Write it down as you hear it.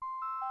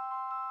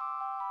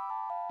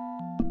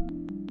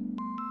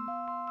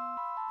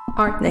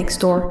Art Next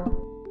Door,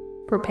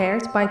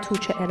 prepared by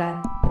Tuce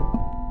Eren.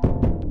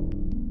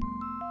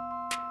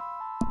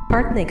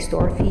 Art Next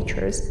Door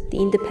features the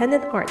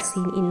independent art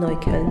scene in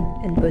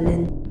Neukölln and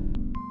Berlin.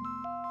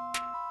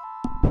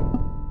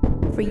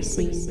 Free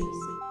scene,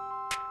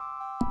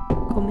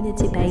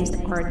 community-based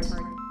art,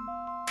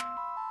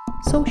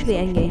 socially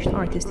engaged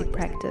artistic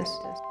practice,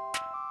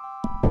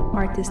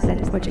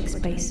 artist-led project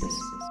spaces,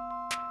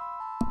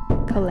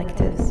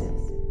 collectives,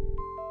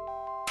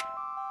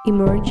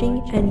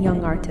 emerging and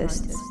young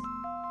artists.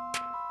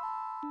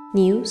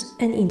 News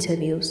and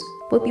interviews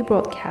will be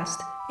broadcast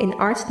in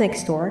Art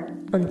Next Door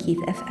on Keith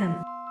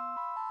FM.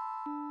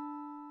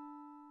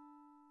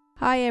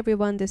 Hi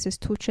everyone, this is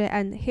Tuce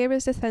and here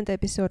is the 10th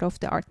episode of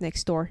the Art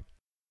Next Door.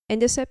 In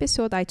this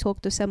episode, I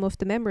talked to some of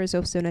the members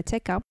of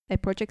Sonateka, a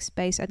project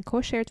space and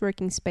co-shared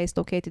working space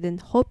located in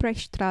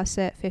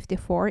Holprechtstraße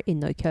 54 in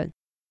Neukölln.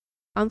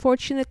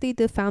 Unfortunately,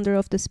 the founder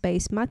of the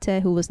space,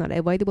 Mate, who was not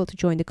available to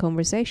join the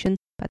conversation,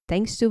 but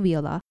thanks to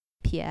Viola,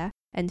 Pierre,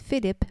 and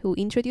Philip, who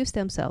introduced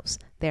themselves,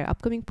 their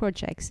upcoming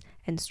projects,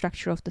 and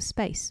structure of the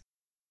space.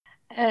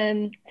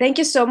 Thank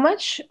you so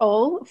much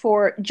all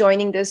for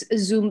joining this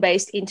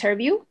Zoom-based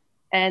interview.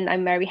 And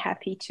I'm very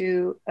happy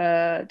to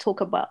talk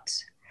about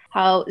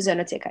how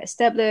Sonateka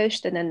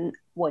established and then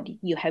what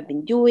you have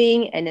been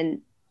doing and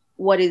then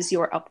what is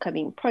your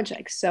upcoming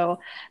project. So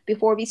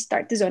before we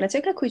start the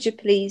Sonateka, could you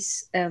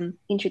please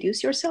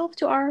introduce yourself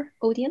to our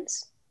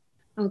audience?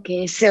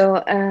 Okay,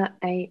 so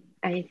I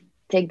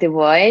take the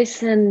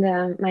voice, and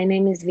my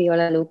name is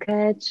Viola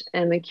Lukács.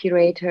 I'm a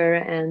curator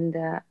and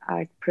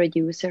art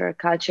producer,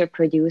 culture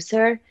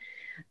producer,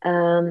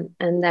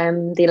 and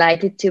I'm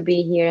delighted to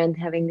be here and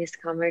having this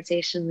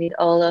conversation with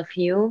all of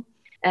you.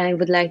 I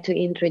would like to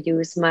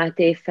introduce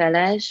Máté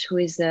Feles, who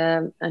is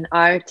an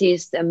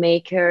artist, a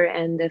maker,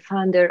 and the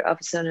founder of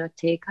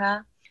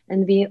Sonateka.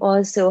 And we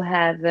also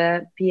have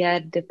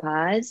Pierre De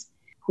Paz,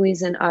 who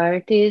is an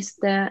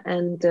artist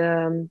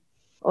and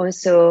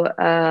also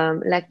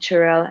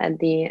lecturer at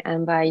the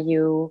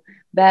NYU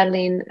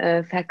Berlin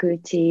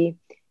faculty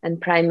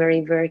and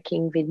primarily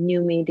working with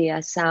new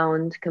media,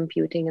 sound,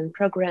 computing, and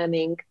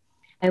programming.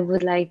 I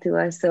would like to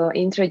also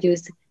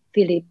introduce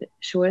Philip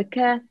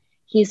Schulke.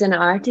 He's an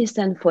artist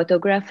and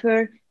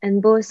photographer,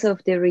 and both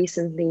of the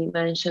recently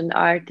mentioned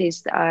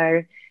artists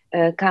are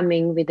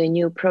coming with a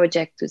new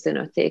project to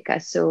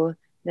Sonateka. So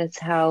that's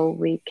how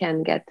we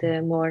can get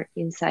more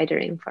insider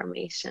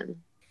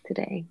information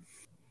today.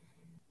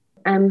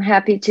 I'm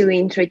happy to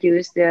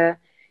introduce the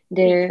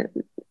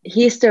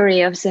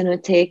history of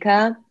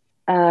Sonateka.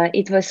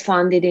 It was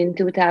founded in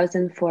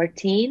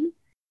 2014,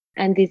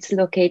 and it's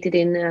located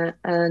in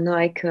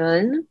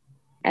Neukölln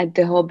at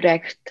the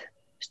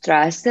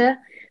Holprechtstraße,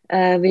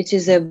 which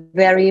is a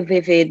very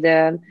vivid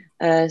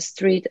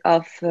street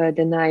of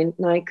the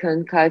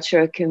Neukölln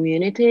cultural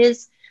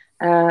communities.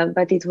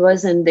 But it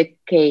wasn't the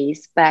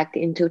case back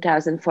in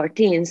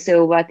 2014.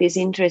 So what is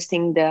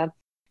interesting, the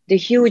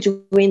huge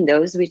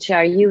windows, which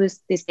are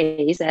used these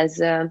days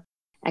as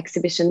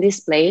exhibition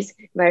displays,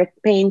 were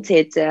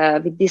painted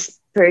with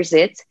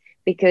dispersit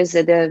because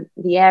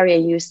the area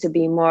used to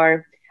be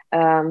more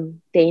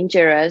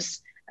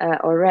dangerous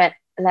or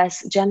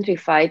less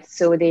gentrified.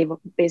 So they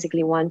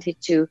basically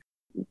wanted to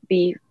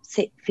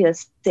feel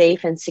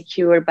safe and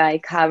secure by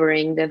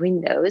covering the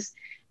windows.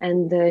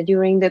 And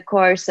during the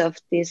course of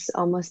this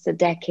almost a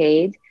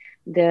decade,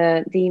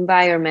 the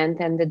environment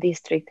and the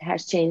district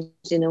has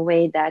changed in a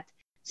way that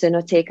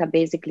Sonateka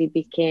basically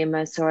became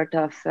a sort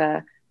of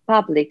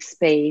public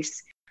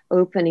space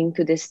opening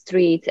to the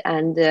street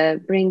and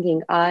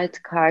bringing art,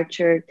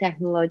 culture,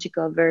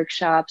 technological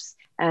workshops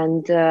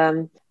and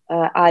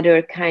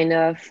other kind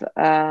of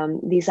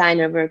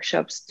designer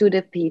workshops to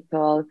the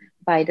people,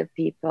 by the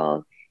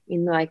people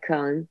in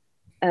Neukölln.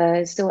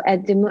 So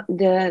at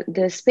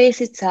the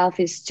space itself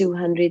is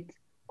 200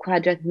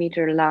 quadrat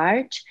meter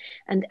large,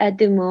 and at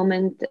the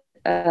moment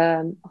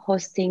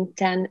hosting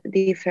 10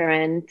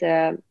 different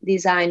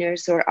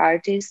designers or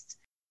artists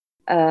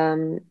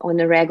on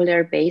a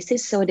regular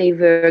basis. So they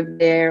work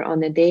there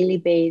on a daily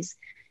basis.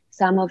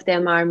 Some of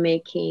them are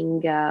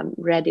making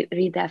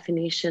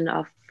redefinition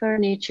of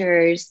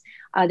furnitures.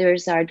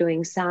 Others are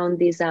doing sound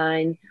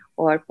design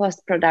or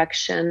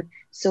post-production.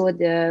 So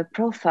the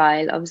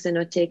profile of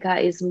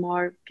Sonateka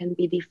can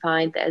be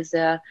defined as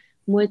a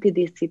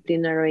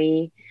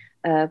multidisciplinary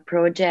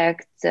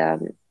project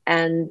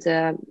and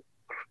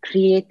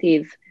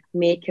creative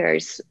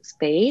makers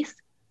space.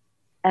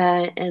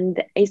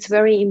 And it's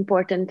very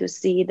important to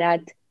see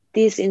that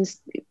this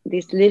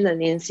little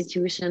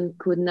institution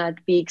could not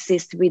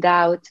exist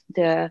without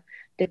the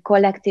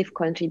collective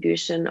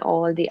contribution,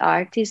 all the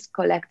artists,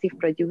 collective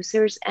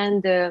producers,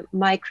 and the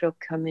micro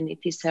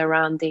community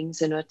surrounding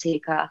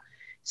Sonateka.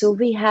 So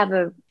we have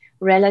a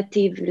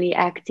relatively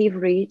active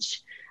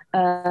reach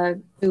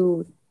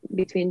to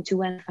between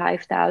 2,000 and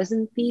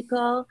 5,000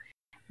 people.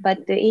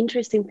 But the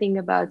interesting thing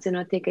about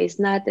Zenoteka is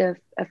not a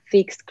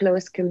fixed,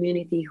 close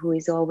community who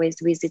is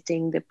always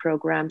visiting the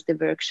programs, the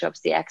workshops,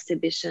 the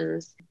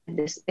exhibitions,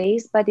 the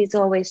space, but it's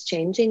always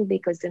changing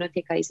because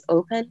Zenoteka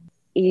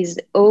is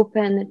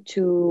open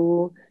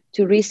to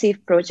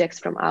receive projects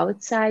from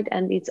outside,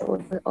 and it's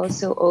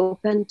also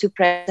open to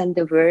present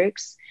the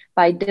works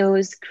by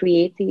those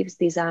creatives,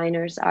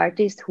 designers,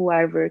 artists who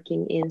are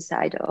working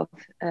inside of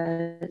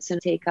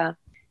Zenoteka.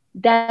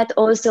 That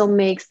also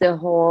makes the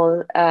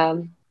whole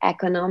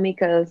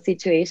economical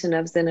situation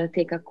of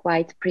Zenoteka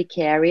quite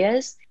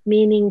precarious,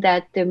 meaning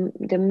that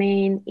the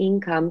main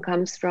income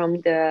comes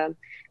from the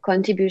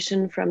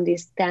contribution from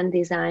these 10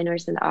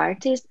 designers and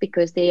artists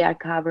because they are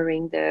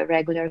covering the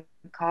regular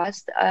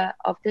cost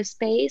of the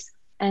space.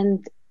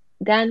 And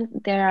then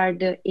there are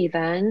the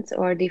events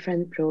or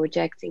different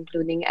projects,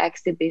 including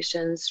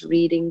exhibitions,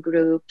 reading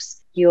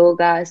groups,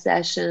 yoga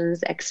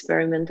sessions,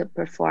 experimental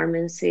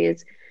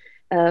performances,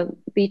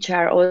 which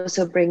are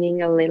also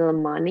bringing a little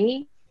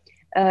money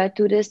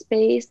to the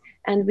space,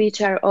 and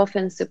which are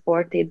often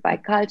supported by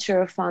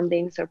cultural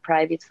fundings or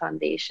private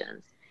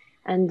foundations.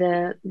 And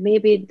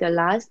maybe the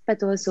last,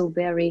 but also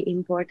very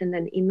important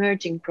and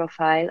emerging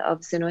profile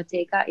of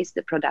Zenoteka is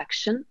the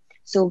production.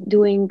 So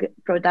doing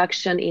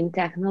production in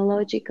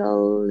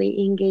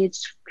technologically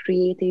engaged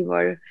creative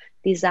or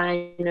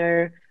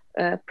designer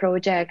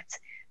projects,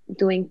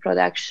 doing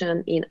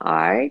production in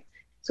art.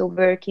 So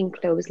working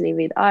closely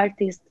with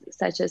artists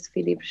such as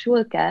Philipp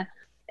Schulke,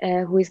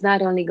 who is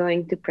not only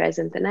going to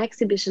present an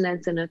exhibition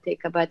at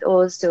Zenoteka, but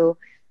also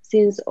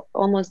since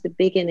almost the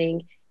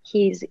beginning,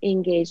 he's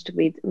engaged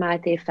with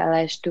Máté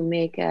Feles to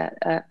make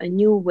a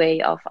new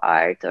way of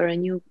art or a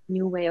new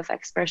way of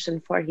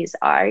expression for his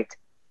art.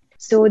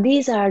 So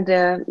these are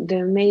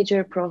the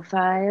major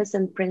profiles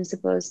and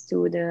principles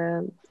to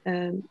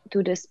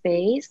the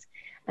space,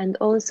 and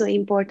also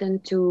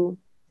important to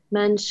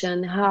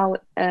mention how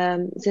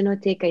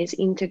Zenoteka is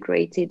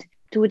integrated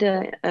to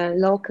the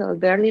local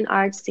Berlin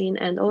art scene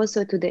and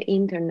also to the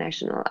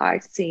international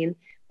art scene,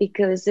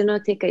 because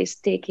Zenoteka is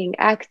taking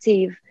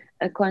active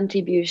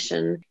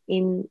contribution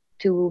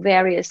into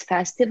various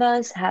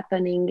festivals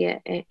happening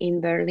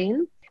in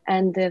Berlin.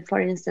 And for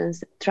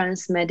instance,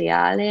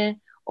 Transmediale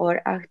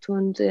or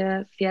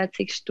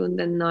 48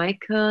 Stunden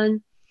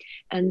Neukölln.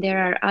 And there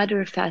are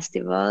other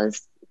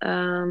festivals.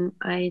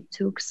 I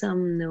took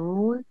some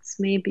notes.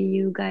 Maybe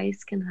you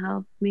guys can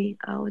help me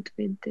out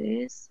with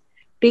this.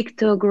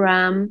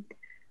 Pictogram,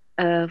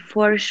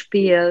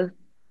 Vorspiel.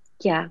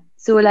 Yeah,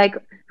 so like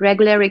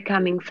regularly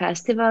coming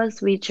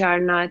festivals, which are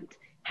not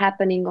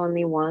happening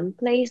only one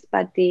place,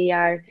 but they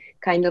are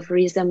kind of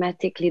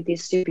rhythmatically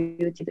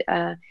distributed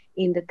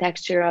in the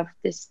texture of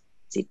the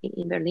city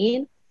in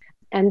Berlin.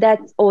 And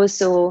that's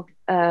also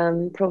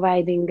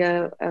providing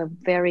a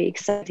very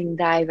exciting,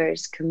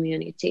 diverse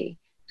community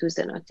to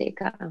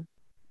Zenoteka.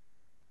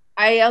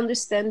 I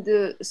understand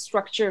the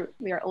structure.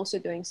 We are also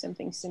doing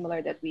something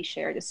similar, that we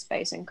share the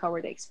space and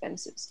cover the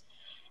expenses.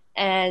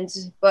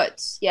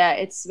 But yeah,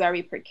 it's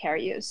very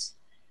precarious.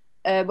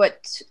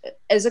 But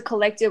as a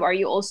collective, are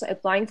you also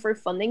applying for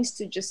fundings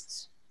to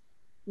just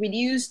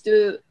reduce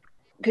the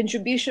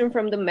contribution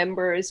from the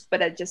members,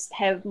 but just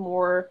have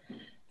more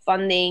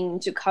funding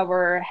to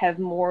cover, have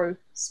more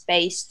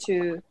space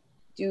to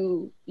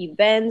do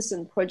events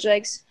and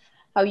projects?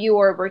 How you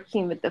are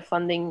working with the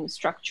funding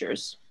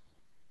structures?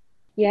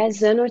 Yes,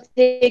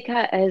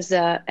 Zenoteka as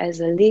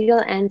a legal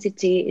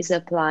entity is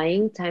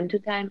applying time to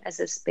time as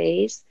a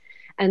space,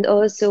 and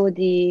also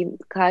the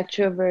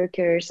culture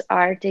workers,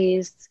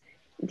 artists,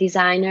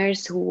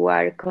 designers who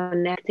are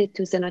connected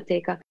to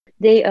Zenoteka,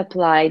 they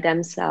apply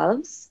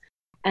themselves.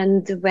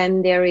 And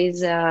when there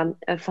is a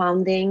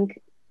funding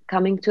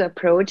coming to a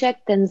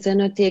project, then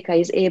Zenoteka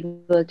is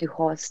able to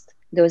host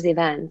those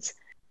events.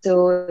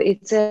 So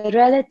it's a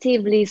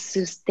relatively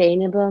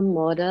sustainable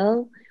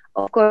model.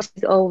 Of course,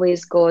 it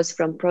always goes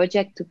from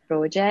project to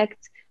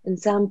project, and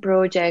some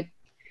projects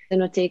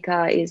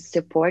Zenoteka is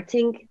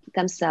supporting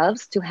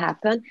themselves to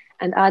happen,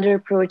 and other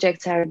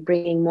projects are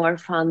bringing more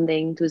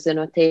funding to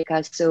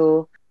Zenoteka.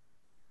 So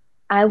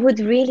I would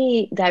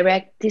really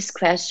direct this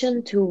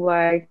question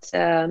towards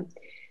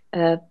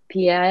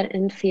Pierre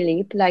and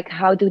Philippe, like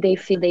how do they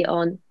feel their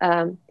own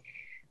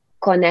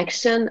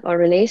connection or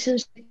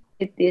relationship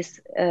with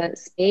this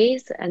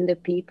space and the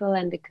people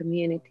and the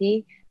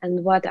community,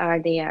 and what are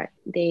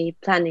they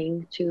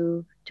planning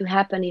to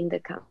happen in the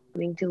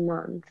coming 2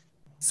 months?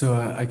 So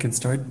I can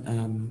start.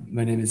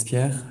 My name is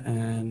Pierre,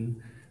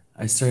 and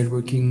I started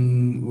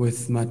working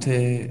with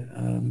Máté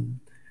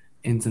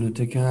in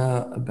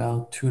Zenoteka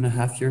about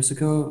 2.5 years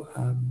ago,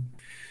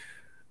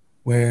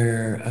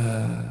 where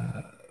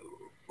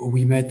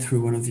we met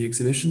through one of the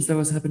exhibitions that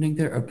was happening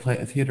there,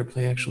 a theater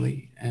play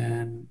actually,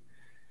 and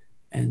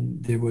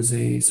there was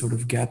a sort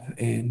of gap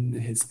in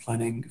his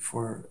planning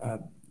for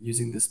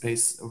using the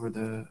space over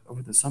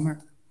the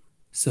summer.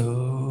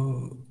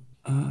 So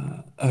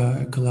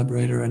a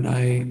collaborator and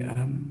I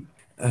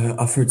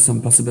offered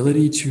some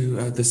possibility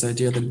to this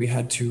idea that we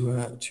had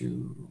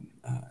to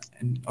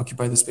and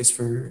occupy the space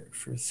for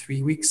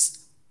 3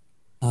 weeks.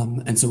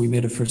 And so we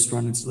made a first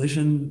run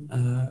installation,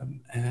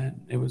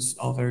 and it was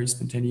all very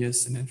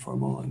spontaneous and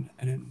informal,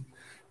 and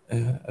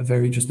a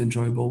very just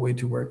enjoyable way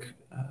to work.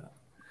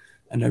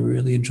 And I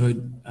really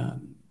enjoyed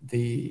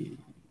the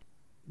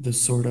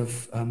sort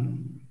of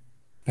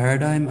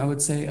paradigm, I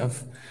would say,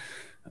 of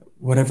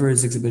whatever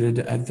is exhibited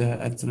at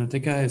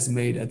Zenoteca is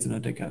made at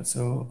Zenoteca.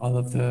 So all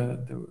of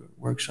the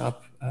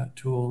workshop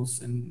tools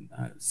and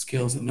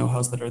skills and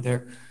know-hows that are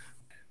there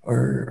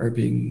are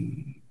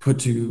being put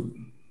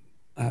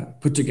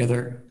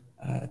together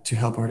to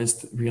help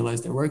artists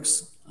realize their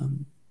works.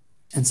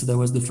 And so that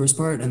was the first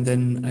part. And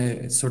then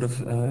I sort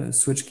of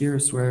switched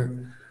gears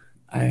where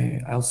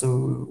I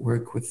also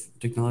work with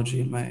technology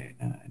in my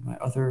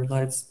other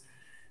lives.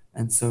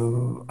 And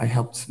so I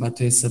helped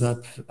Mate set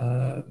up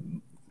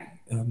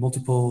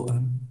multiple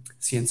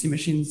CNC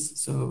machines.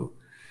 So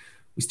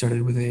we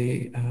started with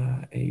a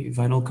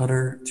vinyl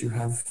cutter to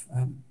have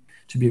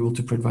to be able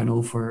to print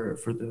vinyl for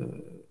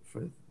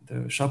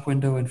the shop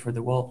window and for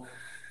the wall.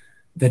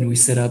 Then we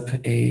set up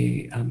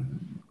a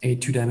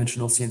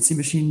two-dimensional CNC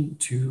machine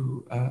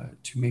to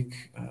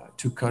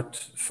cut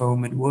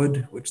foam and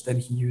wood, which then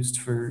he used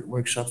for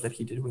workshops that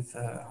he did with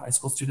high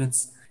school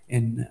students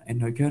in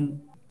Neukölln,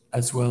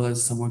 as well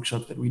as some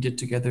workshops that we did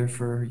together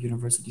for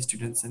university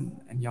students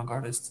and young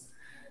artists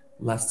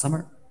last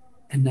summer.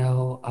 And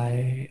now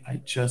I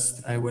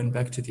went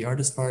back to the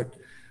artist part,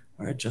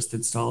 where I just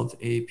installed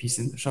a piece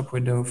in the shop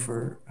window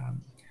for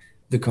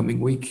the coming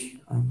week,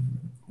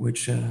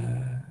 which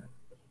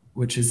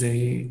is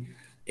a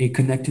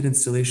connected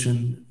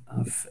installation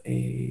of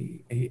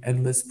a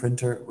endless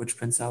printer, which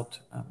prints out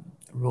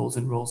rolls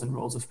and rolls and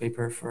rolls of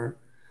paper for,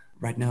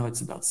 right now it's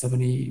about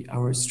 70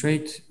 hours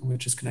straight,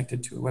 which is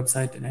connected to a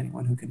website, and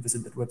anyone who can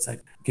visit that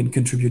website can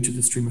contribute to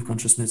the stream of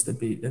consciousness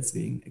that's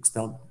being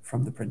expelled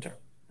from the printer.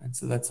 And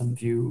so that's on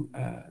view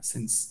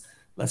since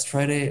last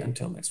Friday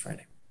until next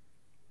Friday.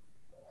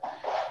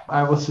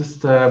 I was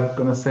just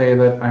going to say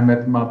that I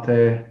met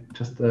Mate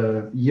just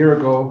a year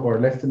ago, or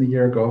less than a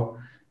year ago,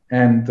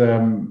 and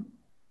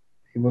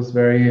it was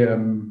very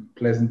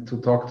pleasant to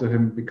talk to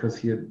him because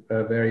he had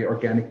a very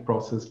organic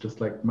process,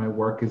 just like my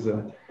work is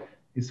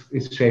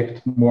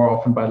shaped more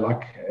often by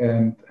luck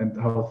and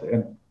how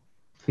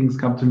things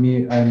come to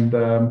me. And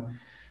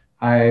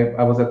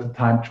I was at the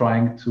time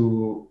trying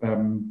to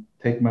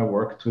take my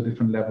work to a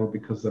different level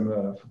because I'm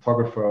a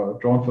photographer, a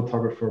drone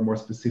photographer more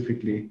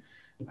specifically.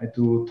 I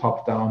do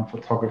top-down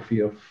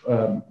photography of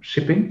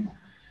shipping,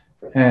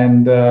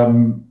 and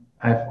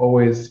I've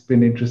always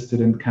been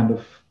interested in kind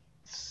of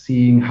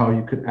seeing how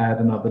you could add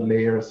another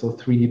layer. So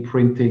 3D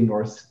printing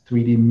or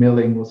 3D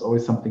milling was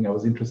always something I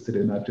was interested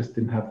in. I just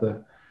didn't have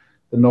the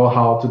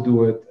know-how to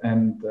do it,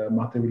 and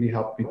Mate really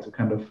helped me to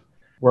kind of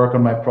work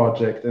on my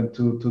project and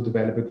to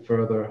develop it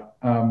further.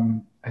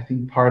 I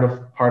think part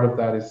of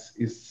that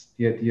is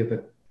the idea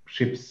that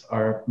ships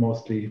are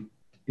mostly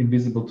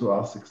invisible to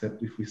us,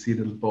 except if we see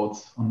little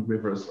boats on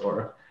rivers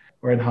or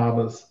in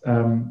harbors.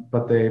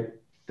 But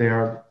they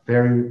are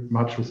very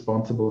much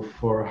responsible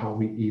for how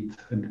we eat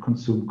and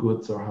consume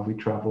goods, or how we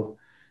travel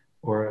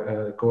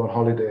or go on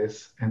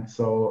holidays. And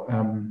so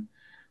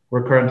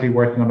we're currently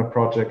working on a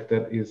project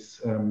that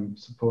is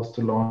supposed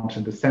to launch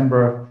in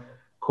December.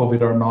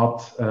 COVID or not,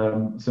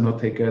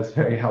 Zenoteca is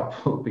very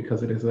helpful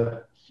because it is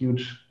a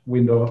huge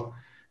window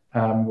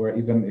where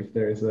even if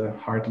there is a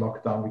hard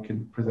lockdown, we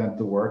can present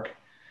the work.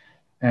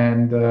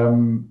 And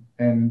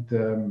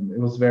it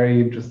was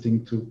very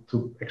interesting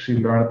to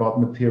actually learn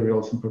about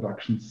materials and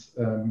productions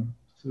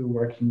through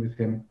working with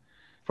him,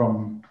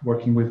 from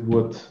working with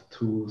wood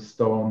to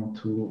stone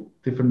to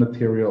different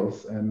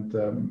materials. And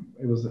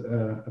it was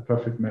a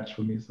perfect match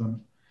for me. So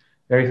I'm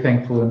very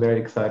thankful and very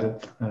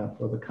excited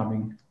for the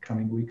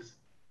coming weeks.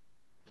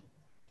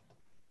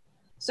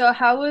 So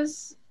how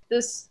was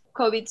this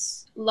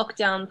COVID's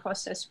lockdown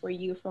process for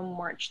you from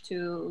March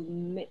to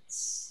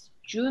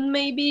mid-June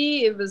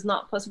maybe? It was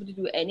not possible to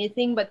do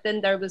anything, but then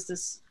there was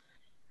this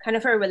kind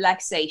of a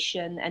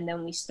relaxation, and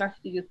then we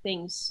started to do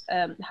things.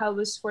 How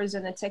was for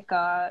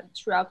Zenoteca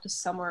throughout the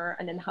summer,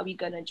 and then how are you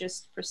going to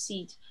just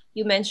proceed?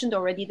 You mentioned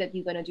already that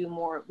you're going to do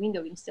more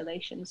window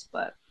installations,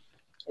 but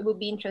it would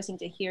be interesting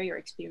to hear your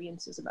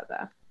experiences about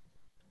that.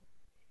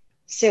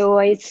 So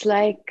it's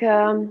like...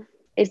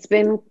 it's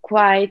been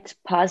quite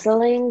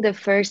puzzling, the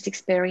first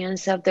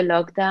experience of the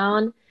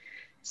lockdown.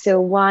 So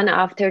one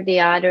after the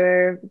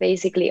other,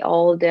 basically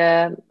all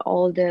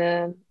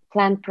the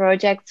planned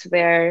projects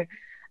were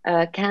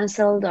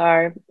cancelled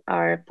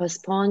or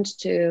postponed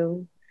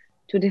to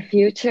the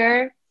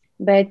future.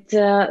 But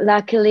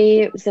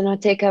luckily,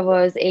 Zenoteca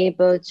was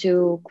able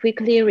to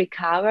quickly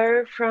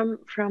recover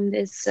from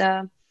this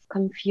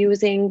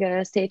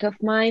confusing state of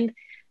mind,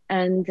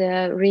 and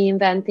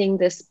reinventing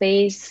the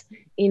space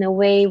in a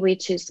way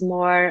which is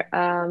more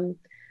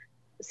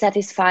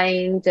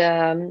satisfying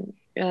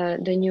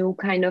the new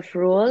kind of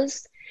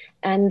rules.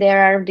 And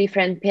there are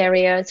different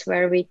periods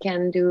where we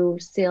can do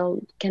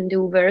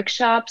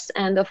workshops,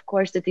 and of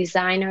course the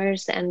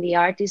designers and the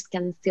artists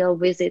can still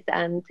visit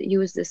and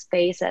use the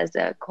space as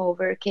a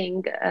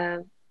co-working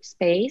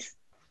space.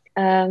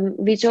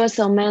 which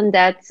also meant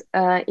that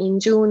in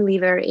June we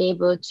were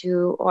able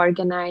to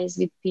organize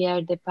with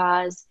Pierre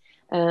Depaz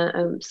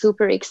a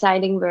super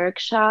exciting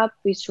workshop,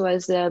 which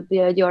was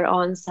Build Your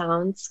Own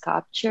Sound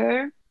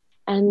Sculpture.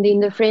 And in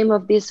the frame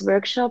of this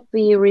workshop,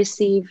 we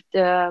received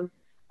 9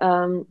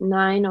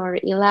 or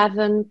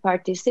 11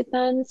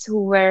 participants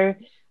who were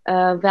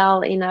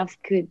well enough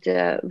could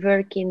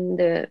work in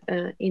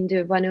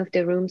the one of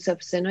the rooms of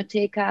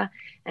Sonoteca,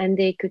 and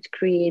they could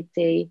create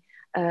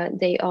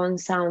their own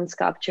sound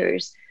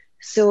sculptures.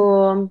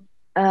 So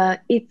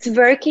it's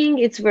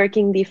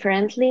working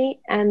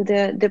differently, and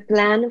the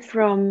plan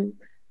from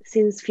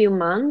since few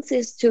months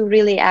is to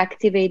really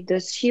activate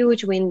those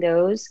huge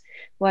windows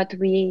what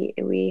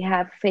we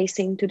have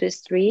facing to the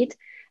street.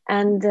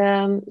 And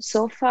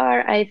so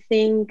far, I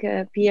think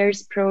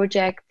Pierre's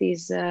project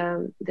is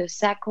the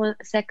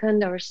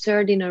second or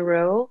third in a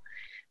row.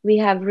 We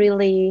have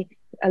really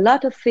a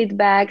lot of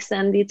feedbacks,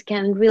 and it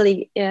can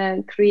really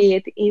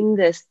create in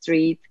the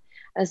street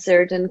a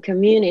certain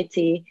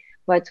community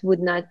what would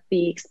not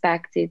be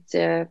expected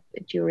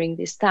during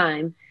this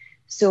time.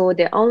 So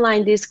the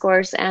online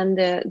discourse and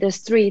the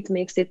street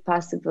makes it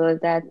possible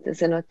that the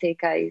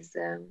Sonoteca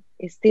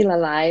is still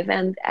alive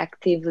and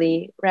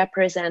actively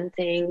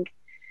representing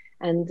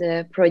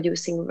and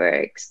producing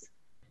works.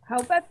 How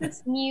about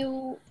this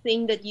new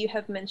thing that you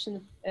have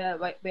mentioned,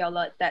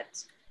 Viola, that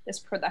this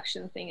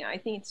production thing? I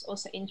think it's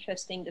also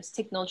interesting, this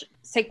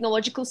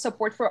technological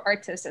support for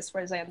artists, as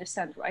far as I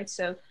understand, right?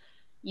 So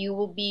you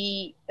will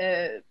be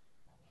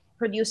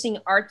producing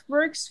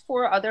artworks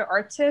for other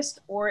artists,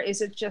 or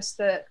is it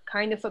just a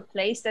kind of a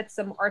place that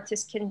some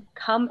artists can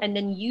come and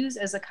then use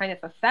as a kind of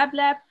a fab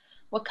lab?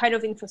 What kind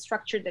of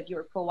infrastructure that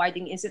you're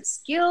providing? Is it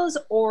skills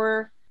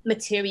or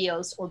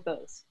materials or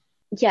both?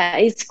 Yeah,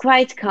 it's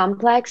quite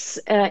complex.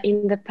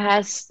 In the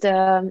past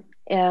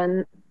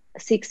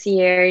 6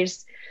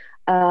 years,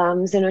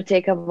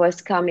 Sonoteca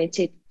was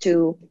committed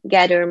to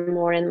gather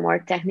more and more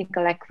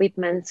technical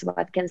equipment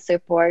what can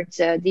support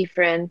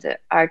different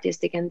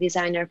artistic and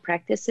designer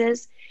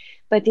practices.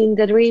 But in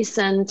the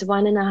recent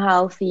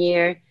 1.5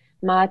 year,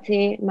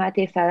 Mate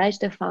Feles,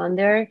 the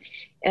founder,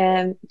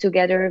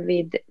 together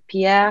with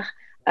Pierre,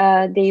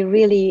 they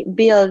really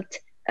built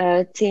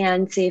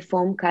CNC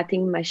foam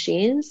cutting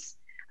machines.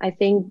 I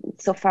think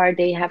so far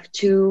they have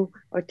 2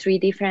 or 3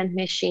 different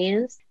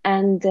machines,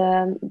 and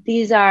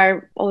these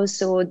are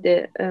also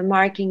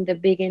marking the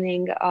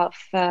beginning of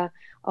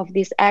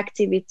this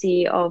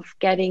activity of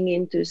getting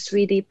into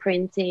 3D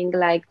printing,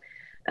 like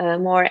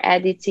more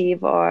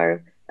additive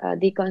or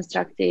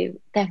deconstructive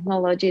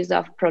technologies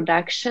of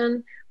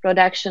production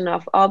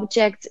of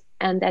objects,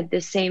 and at the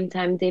same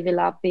time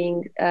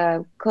developing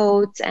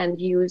codes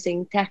and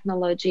using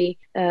technology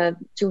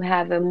to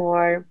have a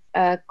more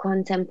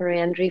contemporary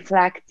and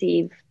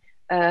reflective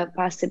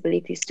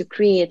possibilities to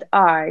create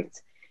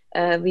art,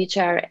 which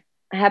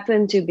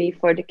happen to be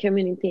for the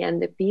community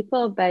and the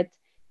people, but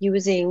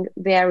using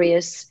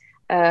various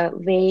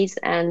ways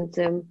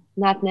and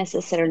not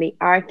necessarily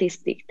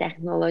artistic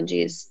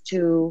technologies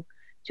to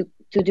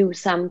do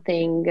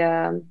something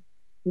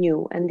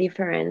new and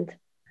different.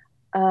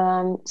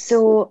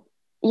 So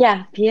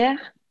yeah, Pierre.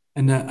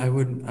 And I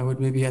would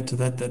maybe add to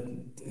that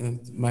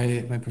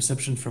my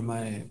perception from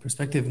my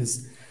perspective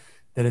is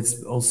that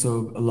it's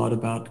also a lot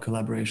about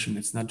collaboration.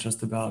 It's not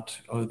just about,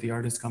 the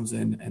artist comes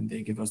in and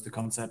they give us the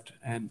concept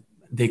and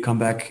they come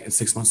back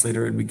 6 months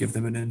later and we give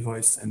them an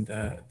invoice and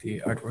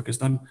the artwork is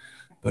done.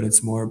 But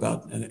it's more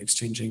about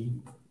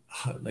exchanging,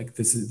 like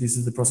this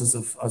is the process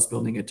of us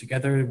building it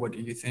together. What do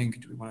you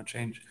think? Do we want to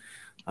change?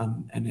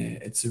 And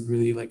it's a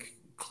really like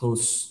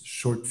close,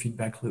 short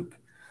feedback loop.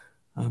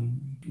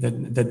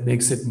 That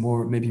makes it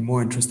maybe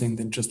more interesting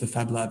than just a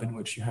fab lab in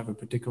which you have a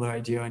particular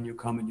idea and you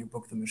come and you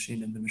book the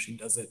machine and the machine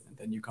does it and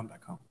then you come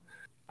back home.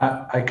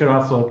 I can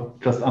also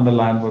just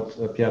underline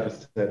what Pierre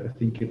just said. I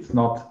think it's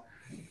not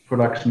a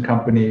production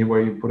company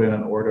where you put in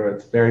an order.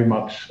 It's very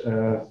much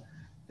a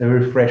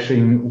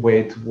refreshing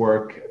way to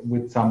work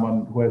with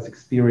someone who has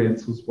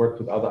experience, who's worked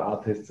with other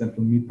artists. And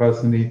for me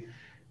personally,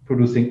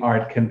 producing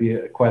art can be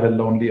quite a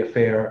lonely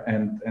affair,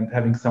 and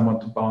having someone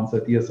to bounce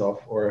ideas off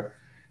or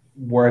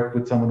work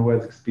with someone who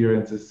has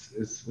experience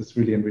is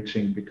really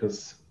enriching,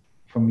 because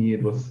for me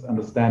it was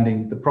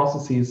understanding the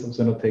processes of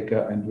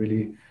Sonoteca and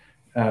really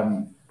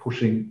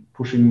pushing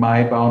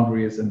my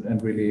boundaries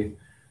and really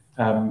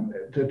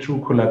a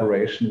true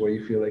collaboration where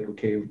you feel like,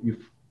 okay,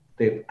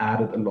 they've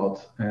added a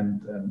lot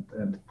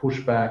and push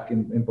back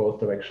in both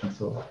directions.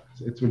 So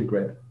it's really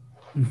great.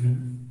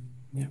 Mm-hmm.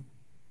 Yeah.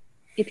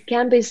 It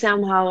can be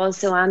somehow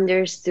also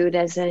understood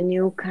as a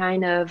new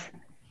kind of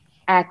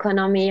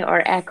economy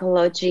or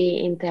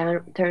ecology in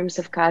terms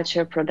of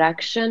culture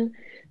production.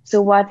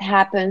 So what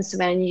happens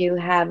when you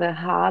have a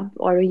hub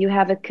or you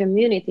have a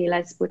community,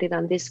 let's put it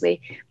on this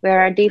way,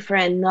 where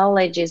different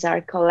knowledges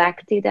are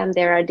collected and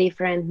there are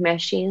different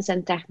machines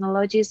and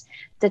technologies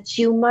that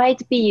you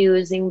might be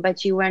using,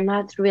 but you are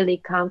not really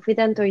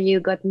confident or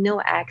you got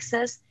no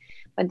access.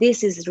 But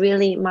this is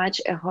really much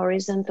a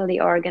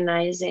horizontally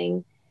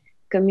organizing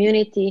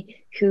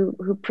community who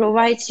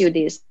provides you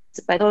this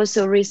but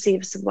also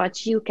receives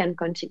what you can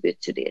contribute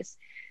to this.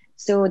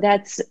 So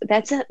that's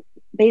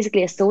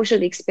basically a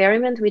social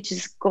experiment which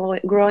is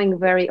growing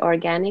very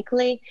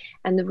organically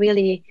and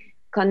really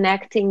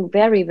connecting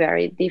very,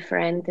 very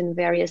different and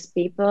various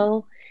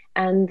people.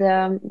 And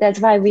that's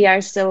why we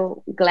are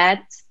so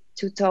glad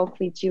to talk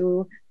with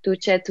you,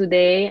 Tuce,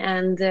 today,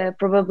 and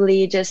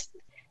probably just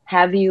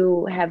have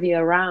you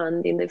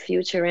around in the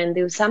future and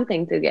do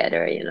something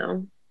together,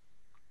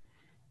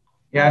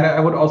 Yeah, and I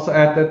would also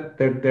add that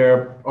there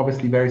are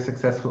obviously very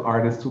successful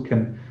artists who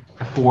can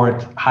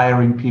afford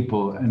hiring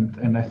people,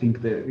 and I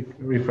think the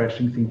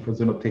refreshing thing for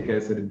Zenoteka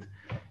is that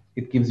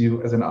it gives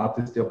you as an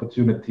artist the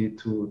opportunity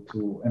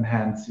to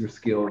enhance your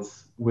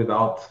skills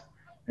without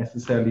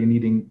necessarily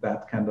needing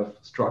that kind of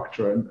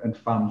structure and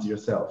funds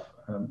yourself.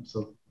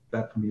 So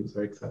that for me was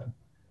very exciting.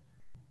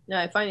 No,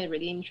 I find it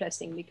really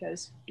interesting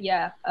because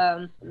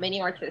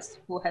many artists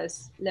who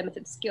has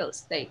limited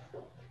skills, they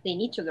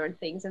need to learn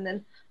things, and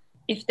then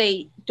if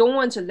they don't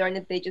want to learn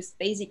it, they just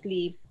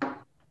basically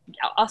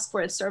ask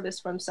for a service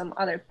from some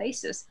other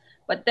places.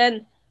 But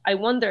then I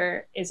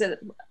wonder, is it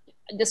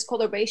this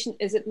collaboration,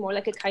 is it more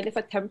like a kind of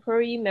a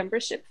temporary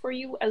membership for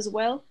you as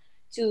well,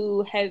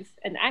 to have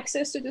an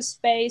access to the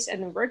space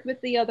and work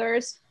with the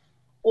others?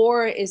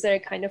 Or is there a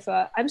kind of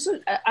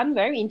I'm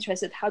very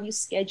interested how you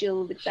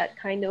schedule with that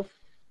kind of,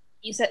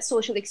 you said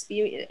social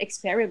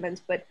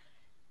experiment, but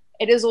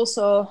it is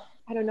also,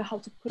 I don't know how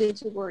to put it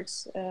into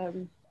words.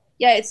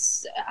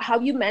 It's how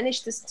you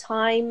manage this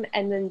time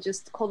and then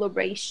just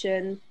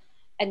collaboration,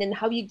 and then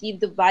how you give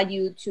the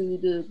value to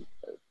the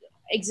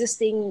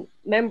existing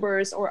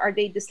members, or are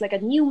they just like a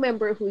new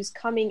member who is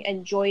coming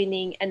and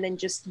joining and then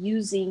just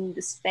using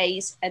the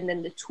space and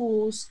then the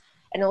tools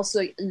and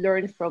also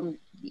learn from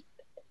the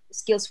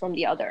skills from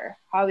the other?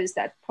 How is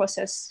that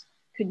process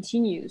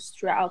continues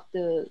throughout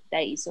the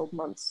days or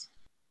months?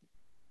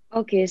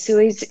 Okay, so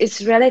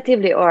it's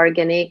relatively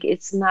organic.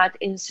 It's not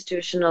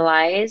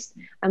institutionalized.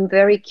 I'm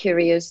very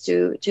curious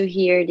to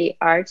hear the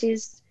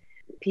artists,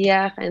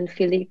 Pierre and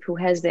Philippe, who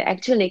has the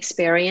actual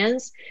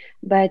experience.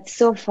 But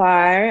so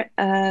far,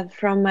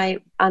 from my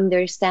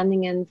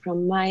understanding and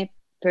from my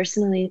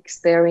personal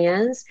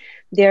experience,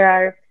 there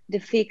are the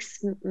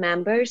fixed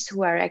members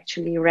who are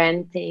actually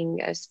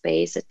renting a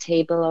space, a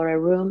table or a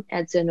room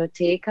at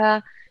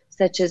Zenoteka,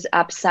 such as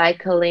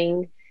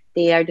upcycling.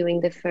 They are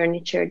doing the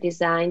furniture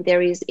design.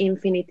 There is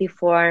Infinity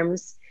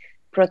Forms,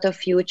 Proto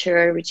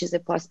Future, which is a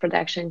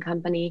post-production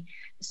company.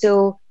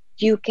 So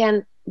you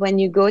can, when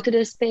you go to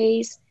the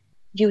space,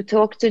 you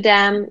talk to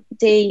them,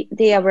 they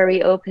are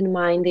very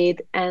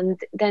open-minded, and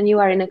then you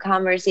are in a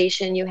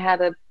conversation, you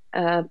have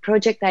a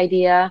project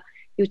idea,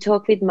 you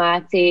talk with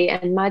Mate,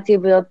 and Mate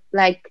will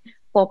like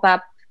pop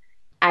up,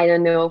 I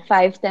don't know,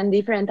 5-10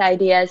 different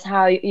ideas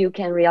how you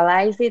can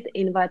realize it,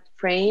 in what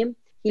frame.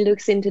 He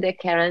looks into the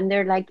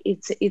calendar, like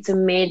it's a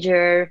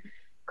major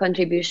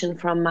contribution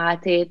from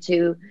Mate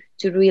to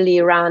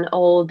really run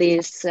all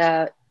these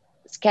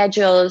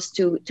schedules,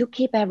 to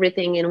keep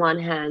everything in one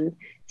hand.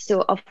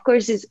 So of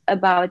course it's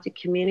about the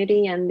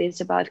community and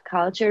it's about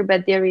culture,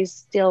 but there is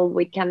still,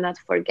 we cannot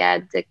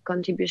forget the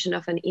contribution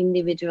of an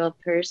individual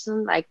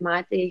person like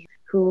Mate,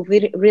 who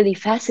really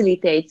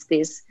facilitates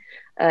this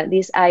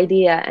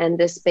idea and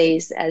the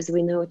space as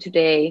we know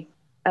today.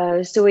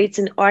 So it's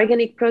an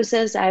organic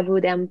process. I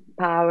would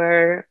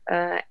empower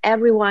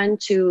everyone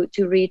to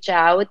reach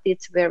out.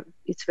 It's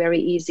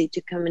very easy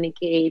to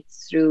communicate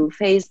through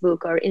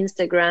Facebook or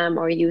Instagram,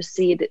 or you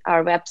see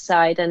our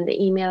website and the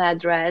email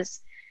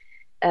address.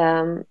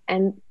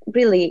 And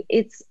really,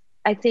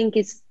 I think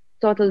it's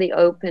totally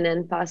open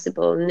and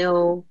possible.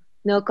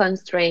 No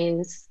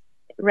constraints,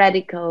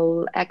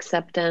 radical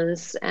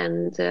acceptance,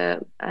 and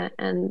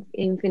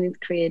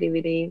infinite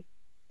creativity.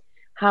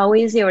 How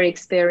is your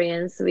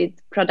experience with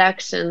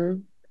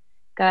production,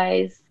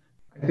 guys?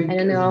 I think, I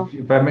don't know.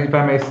 If I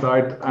may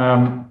start,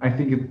 I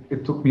think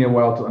it took me a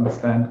while to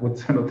understand what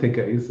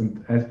Zenoteka is,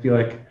 and I feel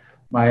like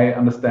my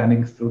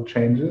understanding still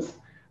changes.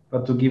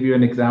 But to give you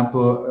an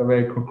example, a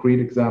very concrete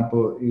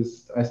example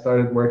is I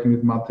started working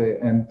with Mate,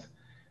 and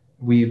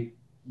we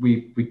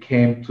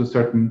came to a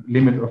certain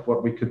limit of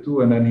what we could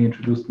do, and then he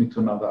introduced me to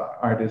another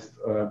artist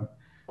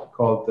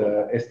called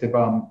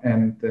Esteban,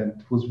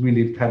 and who's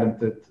really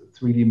talented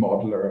 3D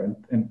modeler,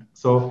 and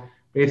so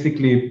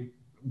basically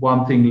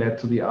one thing led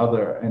to the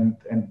other, and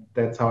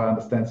that's how I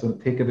understand. So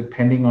take it,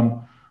 depending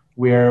on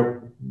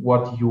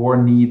what your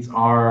needs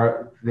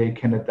are, they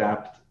can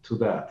adapt to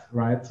that,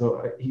 right?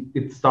 So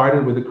it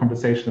started with a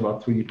conversation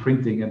about 3D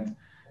printing, and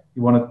he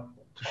wanted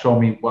to show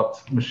me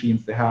what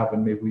machines they have,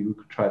 and maybe we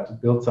could try to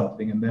build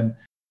something. And then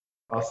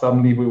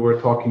suddenly we were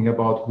talking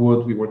about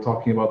wood, we were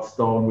talking about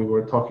stone, we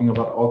were talking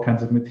about all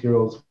kinds of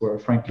materials where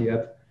frankly I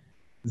had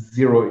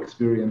zero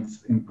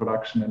experience in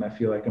production, and I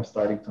feel like I'm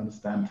starting to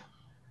understand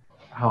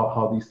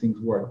how these things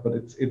work. But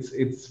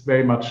it's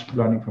very much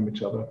learning from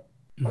each other.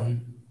 Mm-hmm.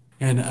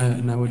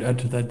 And I would add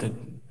to that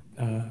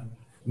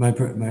my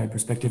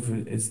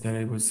perspective is that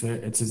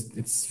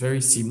it's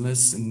very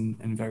seamless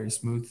and very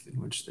smooth,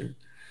 in which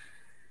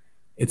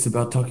it's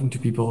about talking to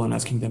people and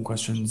asking them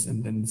questions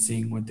and then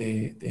seeing what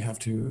they have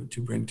to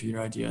bring to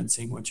your idea and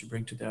seeing what you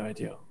bring to their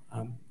idea,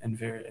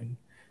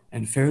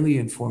 and fairly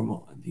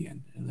informal in the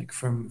end. And like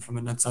from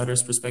an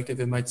outsider's perspective,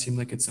 it might seem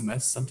like it's a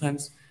mess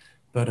sometimes,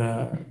 but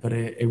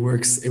it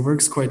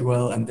works quite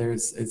well. And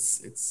there's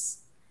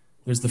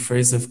the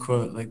phrase of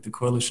like the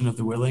coalition of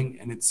the willing,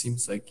 and it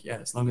seems like, yeah,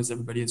 as long as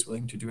everybody is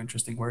willing to do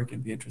interesting work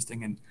and be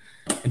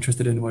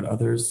interested in what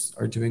others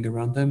are doing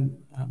around them,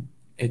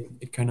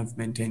 it kind of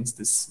maintains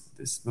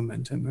this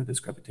momentum or this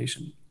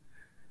gravitation.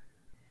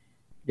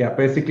 Yeah,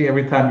 basically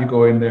every time you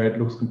go in there, it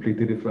looks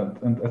completely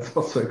different, and that's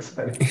also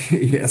exciting.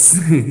 Yes,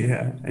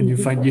 yeah, and you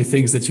find new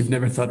things that you've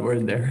never thought were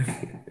in there.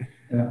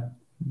 Yeah.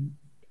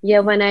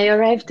 Yeah, when I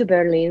arrived to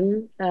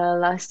Berlin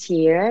last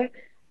year,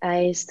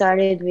 I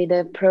started with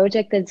a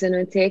project at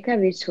Zenoteca,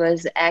 which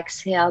was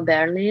Exhale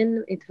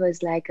Berlin. It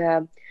was like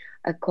a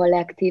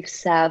collective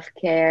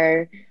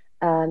self-care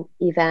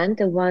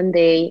event, a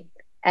one-day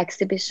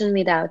exhibition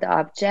without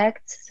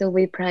objects. So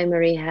we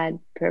primarily had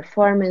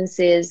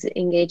performances,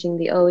 engaging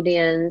the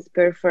audience,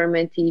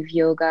 performative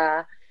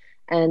yoga,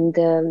 and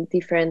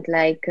different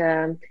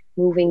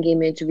moving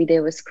image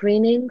video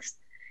screenings.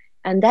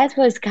 And that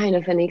was kind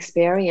of an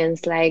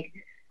experience. Like,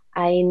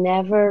 I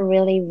never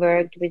really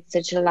worked with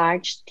such a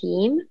large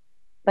team,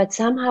 but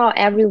somehow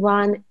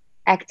everyone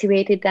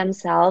activated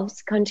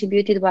themselves,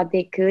 contributed what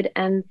they could,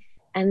 and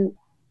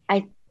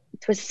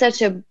it was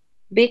such a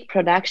big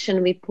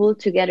production. We pulled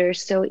together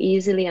so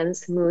easily and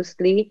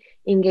smoothly,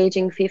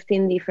 engaging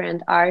 15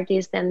 different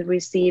artists and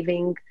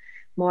receiving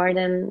more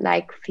than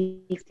like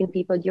 15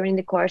 people during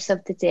the course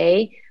of the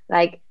day.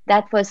 Like,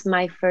 that was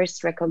my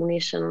first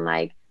recognition,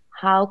 like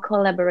how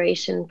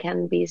collaboration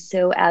can be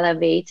so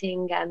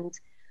elevating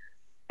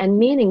and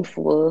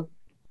meaningful.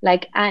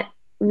 Like,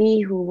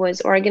 me who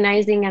was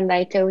organizing and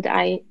I thought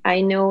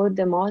I know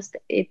the most,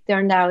 it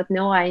turned out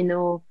no, I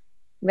know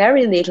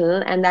very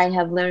little, and I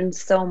have learned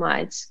so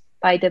much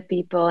by the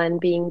people and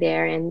being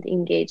there and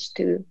engaged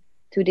to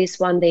this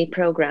one-day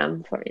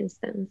program, for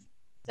instance.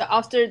 So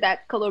after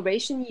that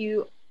collaboration,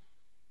 you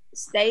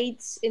stayed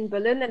in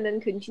Berlin and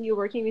then continue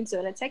working with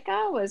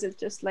Zenoteca? Was it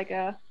just like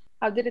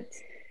how did it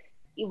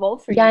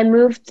evolve for you? Yeah,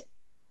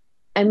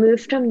 I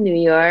moved from New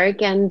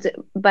York, and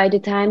by the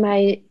time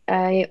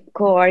I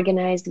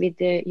co-organized with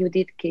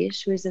Judith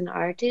Kish, who is an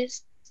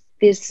artist,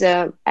 this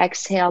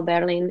Exhale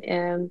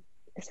Berlin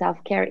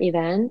self-care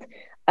event,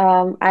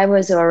 I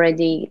was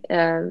already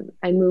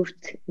I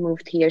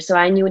moved here, so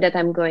I knew that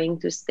I'm going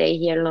to stay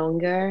here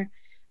longer.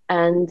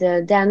 And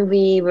then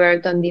we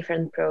worked on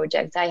different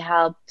projects. I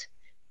helped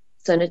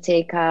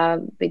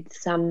Zenoteca with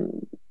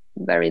some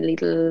very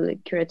little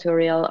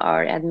curatorial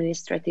or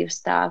administrative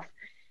stuff,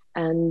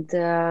 and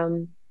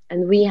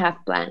we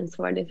have plans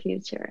for the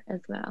future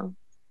as well.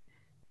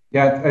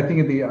 Yeah, I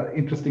think the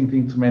interesting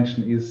thing to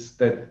mention is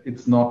that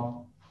it's not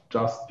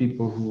just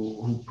people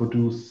who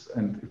produce,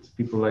 and it's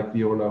people like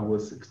Viola who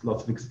has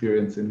lots of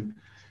experience in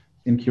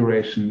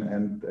curation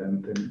and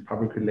in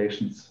public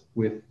relations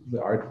with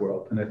the art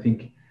world. And I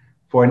think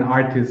for an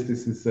artist,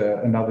 this is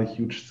another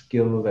huge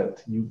skill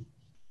that you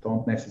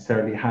don't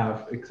necessarily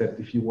have, except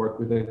if you work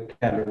with a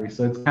gallery.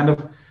 So it's kind of,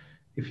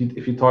 if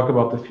you talk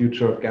about the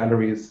future of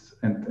galleries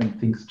and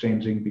things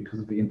changing because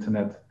of the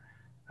internet,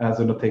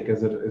 Zenoteca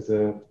is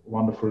a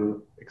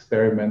wonderful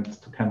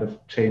experiment to kind of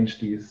change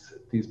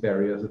these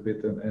barriers a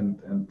bit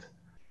and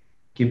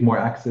give more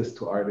access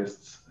to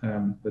artists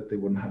that they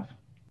wouldn't have.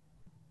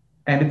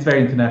 And it's very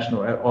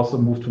international. I also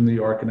moved to New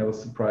York, and I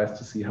was surprised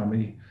to see how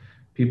many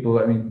people.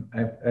 I mean,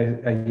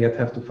 I yet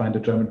have to find a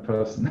German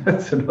person at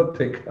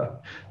Zenoteca.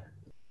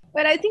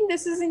 But I think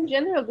this is in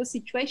general the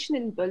situation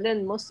in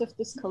Berlin. Most of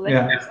these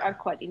collectives are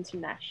quite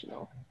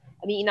international.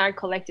 I mean, in our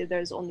collective,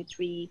 there's only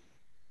 3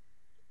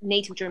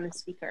 native German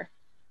speaker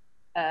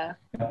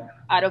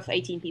out of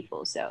 18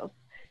 people. So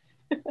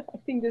I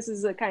think this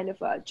is a kind of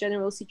a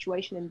general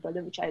situation in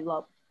Berlin, which I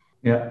love.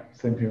 Yeah,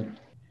 same here.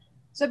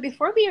 So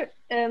before we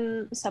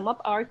sum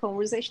up our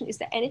conversation, is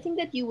there anything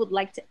that you would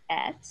like to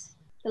add?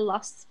 The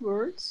last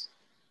words?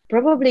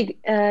 Probably,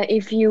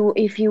 if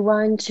you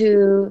want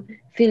to,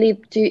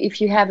 Philippe, if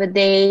you have a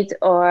date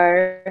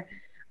or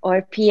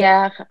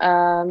Pierre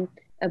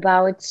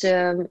about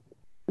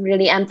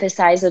really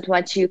emphasize at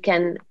what you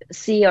can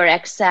see or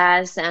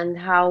access and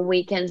how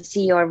we can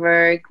see your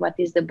work, what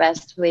is the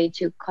best way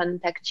to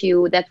contact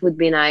you, that would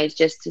be nice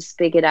just to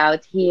speak it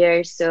out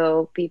here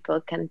so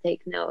people can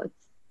take notes.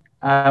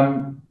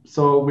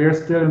 So we're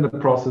still in the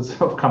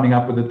process of coming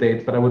up with a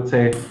date, but I would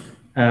say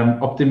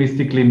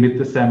optimistically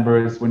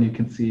mid-December is when you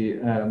can see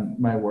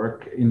my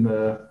work in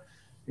the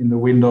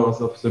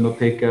windows of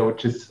Zenoteca,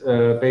 which is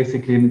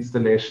basically an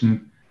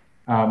installation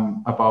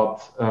about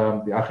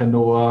the Arche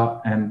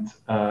Noah and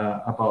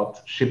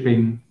about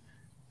shipping.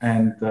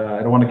 And I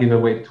don't want to give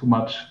away too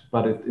much,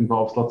 but it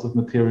involves lots of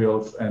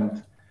materials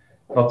and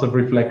lots of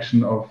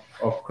reflection of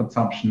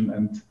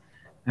consumption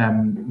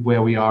and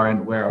where we are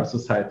and where our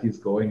society is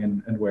going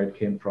and where it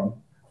came from.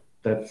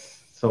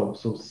 That's so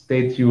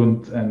stay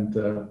tuned, and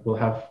we'll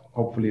have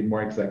hopefully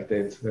more exact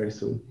dates very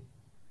soon.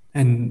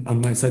 And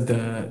on my side,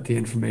 the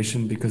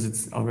information, because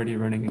it's already a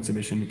running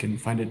exhibition, you can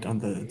find it on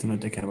the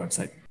Zonoteka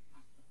website.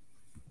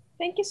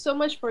 Thank you so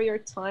much for your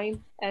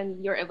time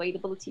and your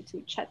availability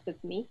to chat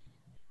with me.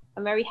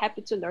 I'm very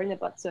happy to learn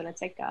about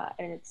Zonoteka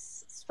and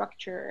its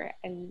structure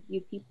and you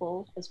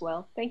people as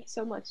well. Thank you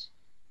so much.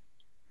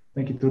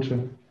 Thank you, Tuce.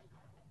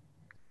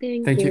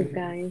 Thank you, you.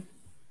 guys.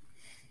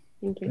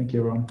 Thank you. Thank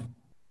you, Ron.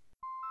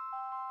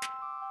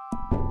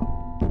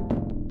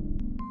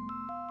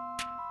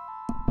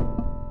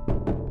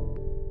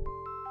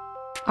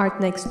 Art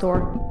Next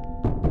Door.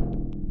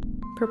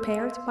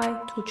 Prepared by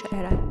Tuce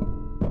Eren.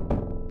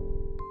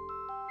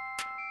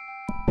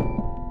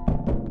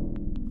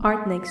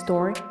 Art Next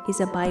Door is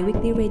a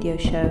bi-weekly radio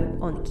show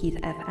on Keith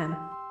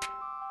FM.